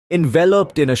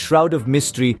Enveloped in a shroud of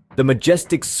mystery, the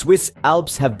majestic Swiss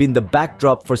Alps have been the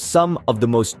backdrop for some of the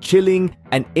most chilling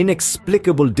and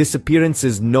inexplicable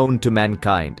disappearances known to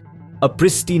mankind. A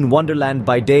pristine wonderland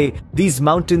by day, these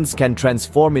mountains can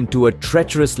transform into a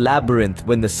treacherous labyrinth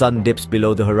when the sun dips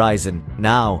below the horizon.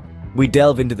 Now, we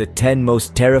delve into the 10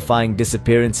 most terrifying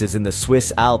disappearances in the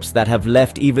Swiss Alps that have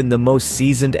left even the most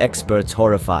seasoned experts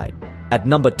horrified. At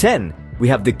number 10, we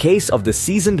have the case of the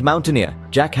seasoned mountaineer,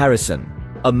 Jack Harrison.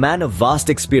 A man of vast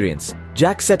experience,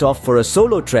 Jack set off for a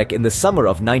solo trek in the summer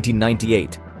of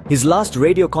 1998. His last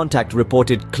radio contact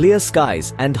reported clear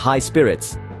skies and high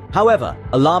spirits. However,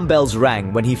 alarm bells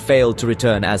rang when he failed to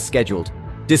return as scheduled.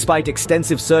 Despite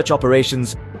extensive search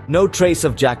operations, no trace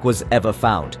of Jack was ever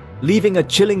found, leaving a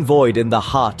chilling void in the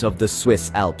heart of the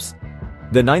Swiss Alps.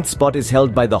 The 9th spot is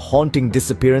held by the haunting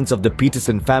disappearance of the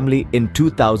Peterson family in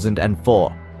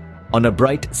 2004. On a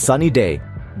bright, sunny day,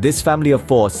 this family of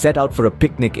 4 set out for a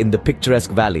picnic in the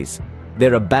picturesque valleys.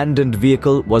 Their abandoned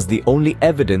vehicle was the only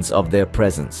evidence of their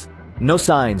presence. No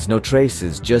signs, no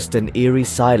traces, just an eerie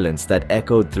silence that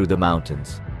echoed through the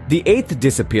mountains. The 8th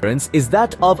disappearance is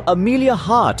that of Amelia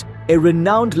Hart, a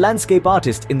renowned landscape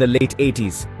artist in the late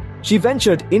 80s. She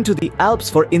ventured into the Alps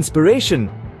for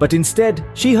inspiration, but instead,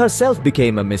 she herself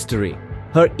became a mystery.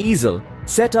 Her easel,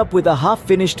 set up with a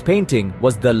half-finished painting,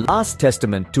 was the last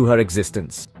testament to her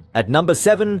existence. At number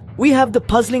 7, we have the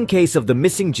puzzling case of the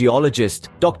missing geologist,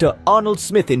 Dr. Arnold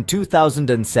Smith in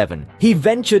 2007. He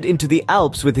ventured into the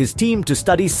Alps with his team to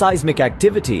study seismic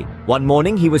activity. One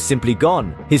morning, he was simply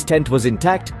gone. His tent was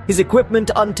intact, his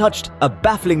equipment untouched, a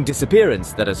baffling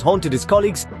disappearance that has haunted his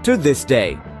colleagues to this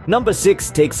day. Number 6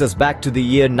 takes us back to the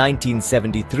year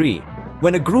 1973,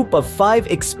 when a group of 5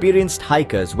 experienced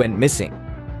hikers went missing.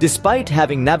 Despite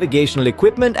having navigational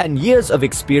equipment and years of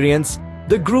experience,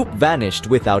 the group vanished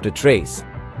without a trace.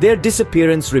 Their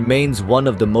disappearance remains one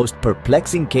of the most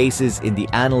perplexing cases in the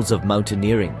annals of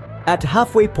mountaineering. At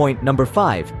halfway point number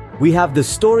 5, we have the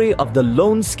story of the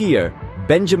lone skier,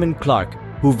 Benjamin Clark,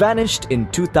 who vanished in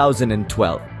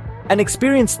 2012. An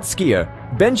experienced skier,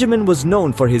 Benjamin was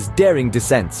known for his daring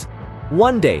descents.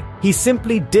 One day, he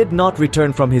simply did not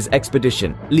return from his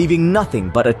expedition, leaving nothing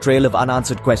but a trail of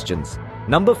unanswered questions.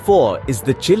 Number 4 is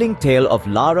the chilling tale of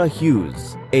Lara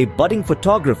Hughes, a budding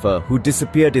photographer who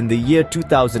disappeared in the year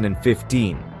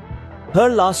 2015. Her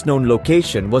last known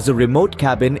location was a remote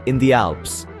cabin in the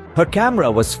Alps. Her camera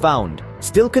was found,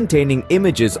 still containing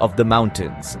images of the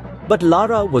mountains, but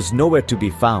Lara was nowhere to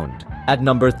be found. At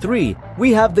number 3,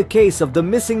 we have the case of the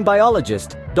missing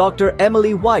biologist, Dr.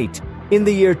 Emily White, in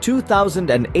the year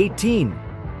 2018.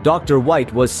 Dr.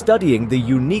 White was studying the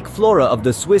unique flora of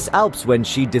the Swiss Alps when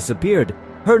she disappeared.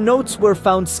 Her notes were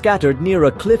found scattered near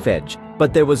a cliff edge,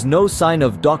 but there was no sign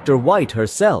of Dr. White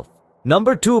herself.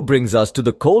 Number 2 brings us to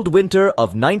the cold winter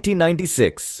of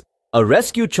 1996. A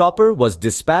rescue chopper was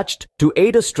dispatched to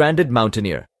aid a stranded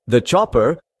mountaineer. The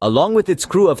chopper, along with its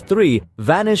crew of 3,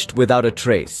 vanished without a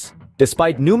trace.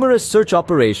 Despite numerous search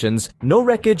operations, no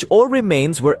wreckage or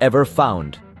remains were ever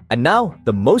found. And now,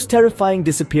 the most terrifying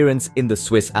disappearance in the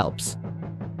Swiss Alps.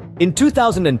 In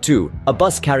 2002, a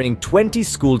bus carrying 20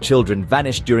 school children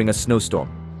vanished during a snowstorm.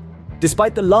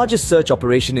 Despite the largest search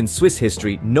operation in Swiss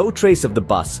history, no trace of the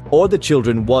bus or the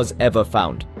children was ever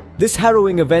found. This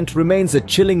harrowing event remains a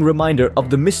chilling reminder of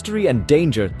the mystery and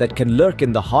danger that can lurk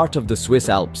in the heart of the Swiss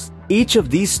Alps. Each of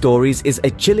these stories is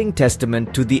a chilling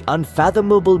testament to the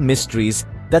unfathomable mysteries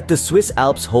that the Swiss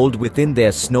Alps hold within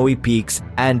their snowy peaks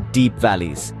and deep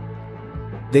valleys.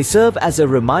 They serve as a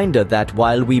reminder that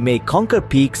while we may conquer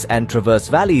peaks and traverse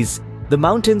valleys, the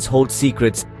mountains hold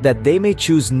secrets that they may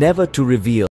choose never to reveal.